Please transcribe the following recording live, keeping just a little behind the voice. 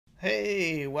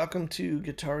Hey, welcome to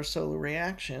Guitar Solo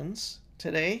Reactions.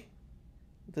 Today,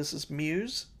 this is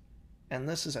Muse, and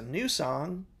this is a new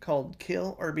song called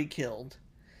Kill or Be Killed.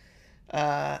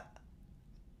 Uh,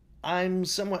 I'm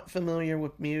somewhat familiar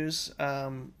with Muse.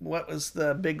 What was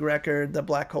the big record, The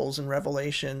Black Holes and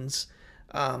Revelations?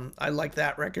 I liked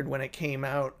that record when it came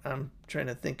out. I'm trying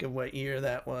to think of what year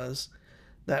that was.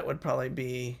 That would probably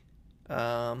be,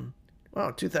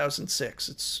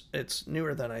 2006. It's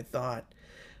newer than I thought.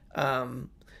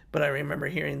 Um, but I remember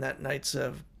hearing that Knights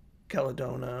of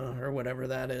Caledona or whatever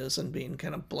that is and being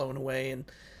kind of blown away. And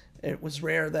it was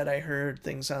rare that I heard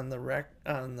things on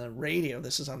on the radio.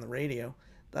 This is on the radio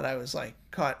that I was like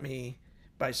caught me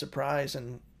by surprise.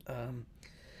 And I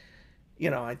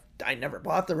never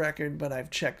bought the record, but I've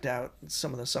checked out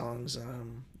some of the songs,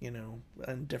 in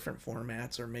different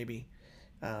formats, or maybe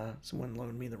someone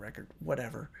loaned me the record,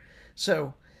 whatever.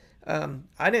 So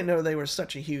I didn't know they were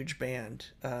such a huge band,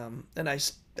 and I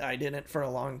didn't for a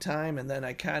long time, and then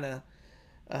I kind of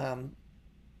a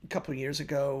couple of years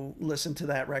ago listened to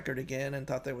that record again and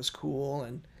thought that was cool.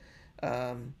 And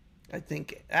I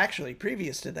think actually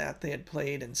previous to that they had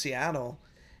played in Seattle,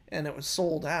 and it was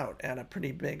sold out at a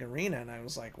pretty big arena, and I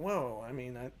was like, whoa! I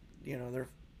mean, they're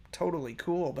totally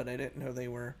cool, but I didn't know they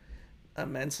were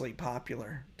immensely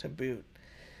popular to boot.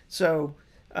 So.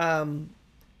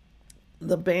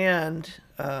 The band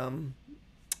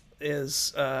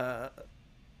is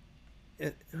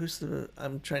who's the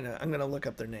I'm gonna look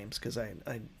up their names because I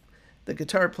the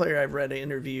guitar player I've read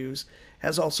interviews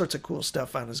has all sorts of cool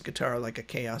stuff on his guitar, like a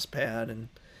Chaos pad and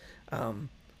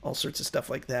all sorts of stuff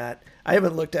like that. I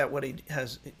haven't looked at what he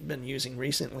has been using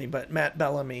recently, but Matt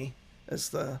Bellamy is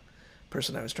the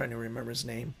person I was trying to remember his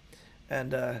name,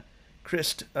 and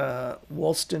Chris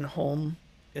Wolstenholme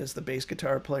is the bass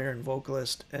guitar player and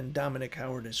vocalist, and Dominic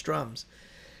Howard is drums.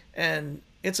 And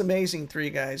it's amazing three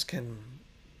guys can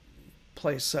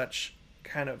play such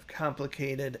kind of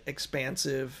complicated,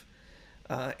 expansive,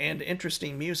 and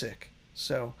interesting music.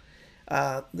 So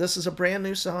this is a brand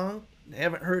new song. I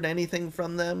haven't heard anything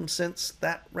from them since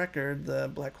that record, the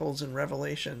Black Holes and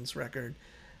Revelations record,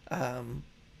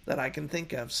 that I can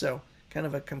think of. So kind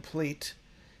of a complete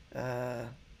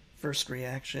first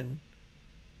reaction,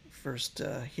 first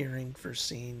hearing, first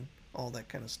seeing, all that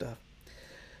kind of stuff.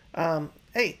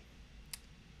 Hey,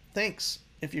 thanks.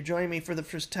 If you're joining me for the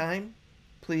first time,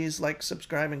 please like,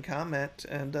 subscribe, and comment,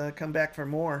 and come back for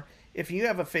more. If you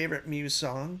have a favorite Muse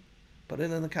song, put it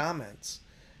in the comments.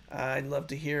 I'd love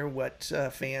to hear what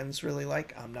fans really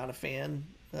like. I'm not a fan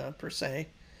per se.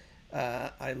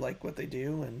 I like what they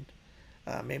do, and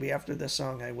maybe after this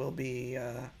song I will be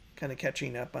kind of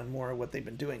catching up on more of what they've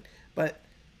been doing. But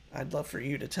I'd love for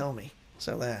you to tell me.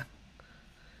 So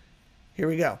here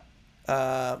we go.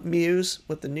 Muse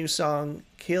with the new song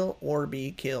Kill or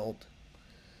Be Killed.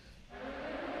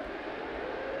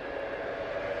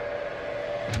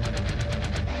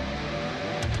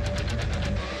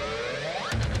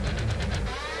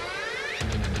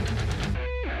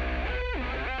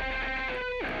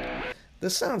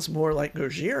 This sounds more like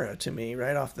Gojira to me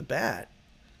right off the bat.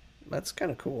 That's kind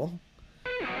of cool.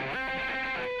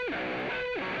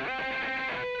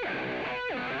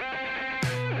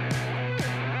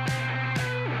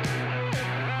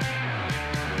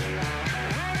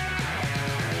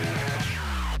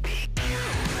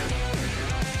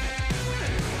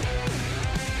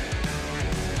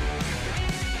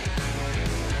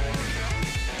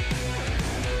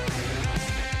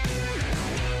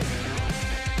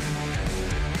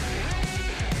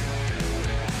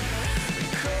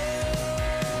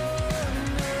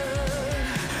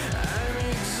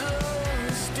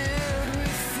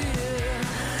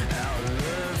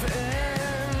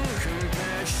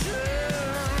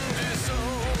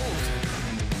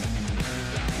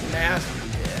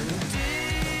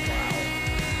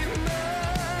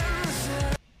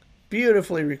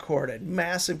 Beautifully recorded,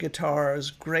 massive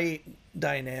guitars, great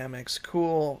dynamics,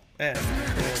 cool sound.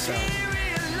 Say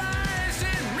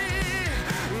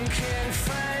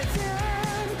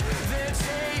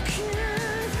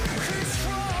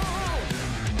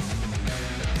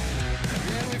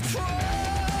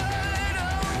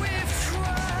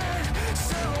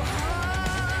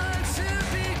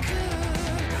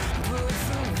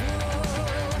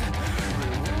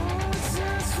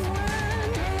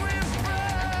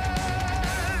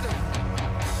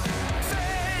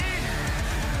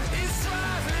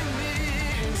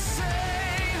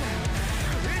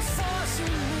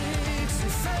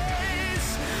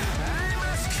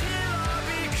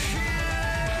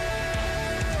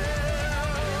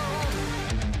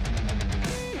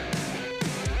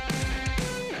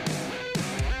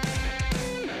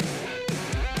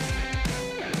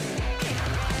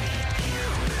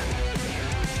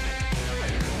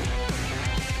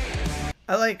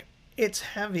I like it's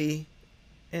heavy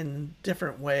in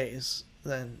different ways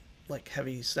than like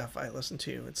heavy stuff I listen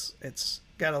to. It's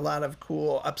got a lot of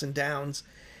cool ups and downs,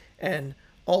 and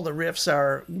all the riffs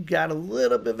are got a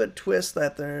little bit of a twist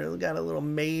that they're got a little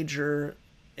major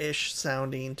ish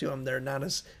sounding to them. They're not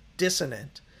as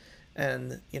dissonant,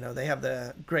 and you know they have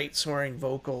the great soaring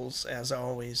vocals as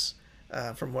always,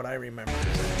 from what I remember.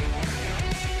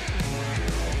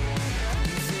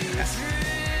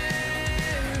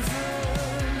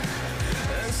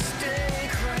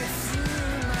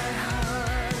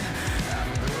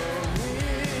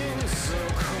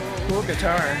 Cool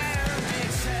guitar.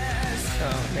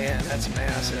 Oh man, that's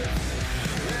massive.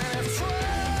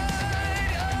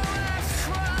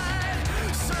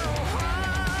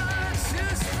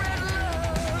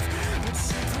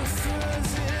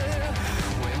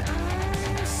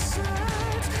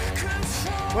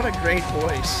 What a great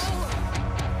voice.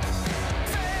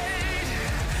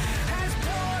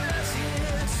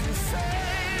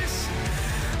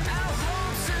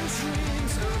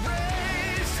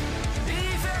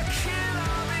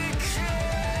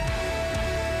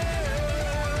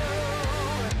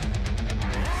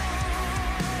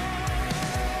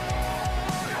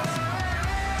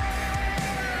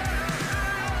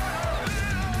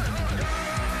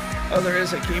 Oh, there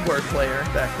is a keyboard player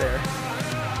back there.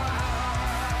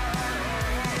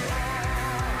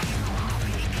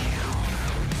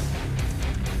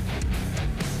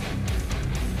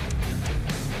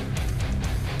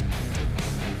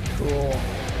 Cool.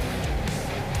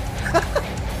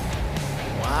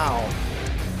 Wow.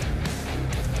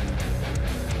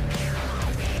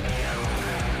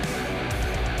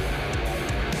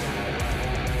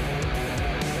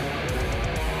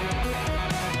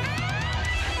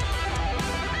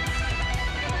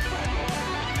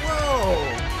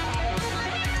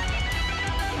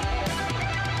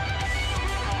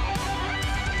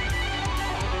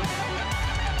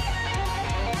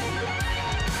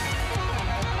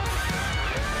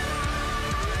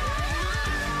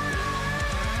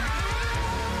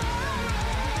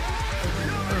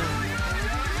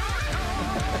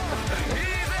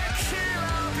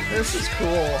 This is cool.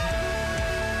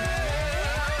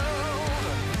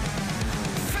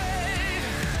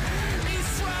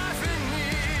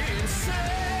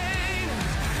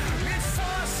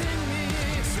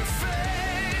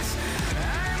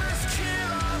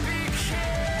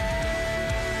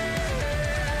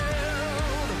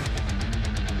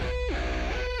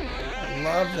 I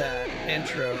love that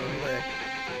intro lick.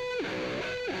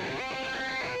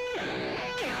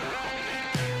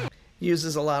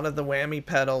 Uses a lot of the whammy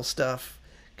pedal stuff,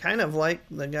 kind of like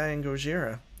the guy in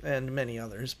Gojira and many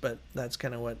others, but that's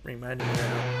kind of what reminded me of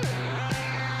that.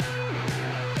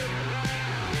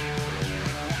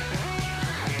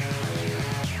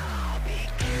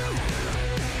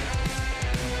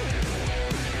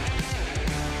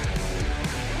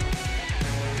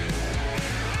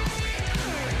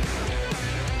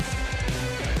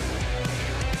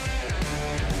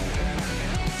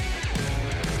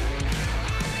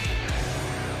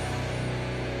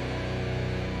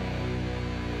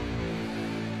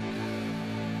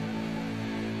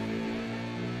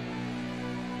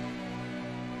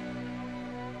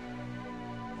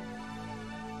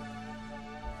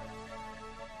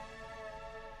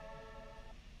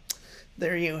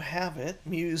 There you have it.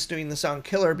 Muse doing the song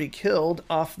Killer Be Killed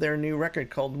off their new record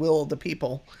called Will of the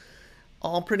People.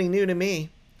 All pretty new to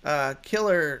me.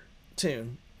 Killer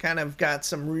tune. Kind of got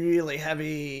some really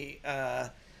heavy, kind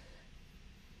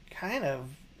of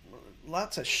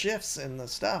lots of shifts in the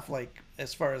stuff, like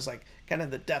as far as like kind of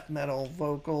the death metal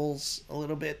vocals a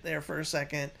little bit there for a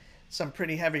second. Some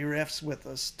pretty heavy riffs with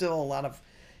still a lot of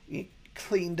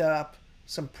cleaned up,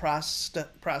 some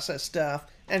process stuff.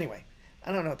 Anyway,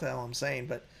 I don't know what the hell I'm saying,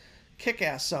 but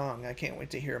kick-ass song. I can't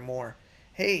wait to hear more.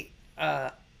 Hey,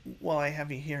 while I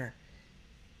have you here,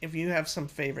 if you have some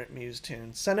favorite Muse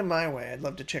tunes, send them my way. I'd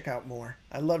love to check out more.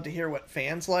 I'd love to hear what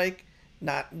fans like,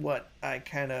 not what I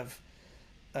kind of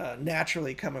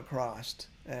naturally come across.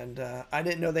 And I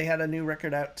didn't know they had a new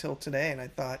record out till today, and I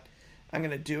thought, I'm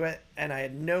going to do it. And I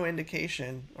had no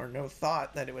indication or no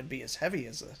thought that it would be as heavy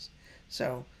as this.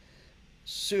 So,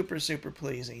 super, super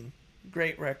pleasing.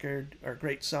 Great record, or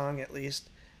great song at least.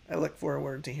 I look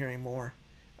forward to hearing more.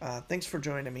 Thanks for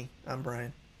joining me. I'm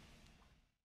Brian.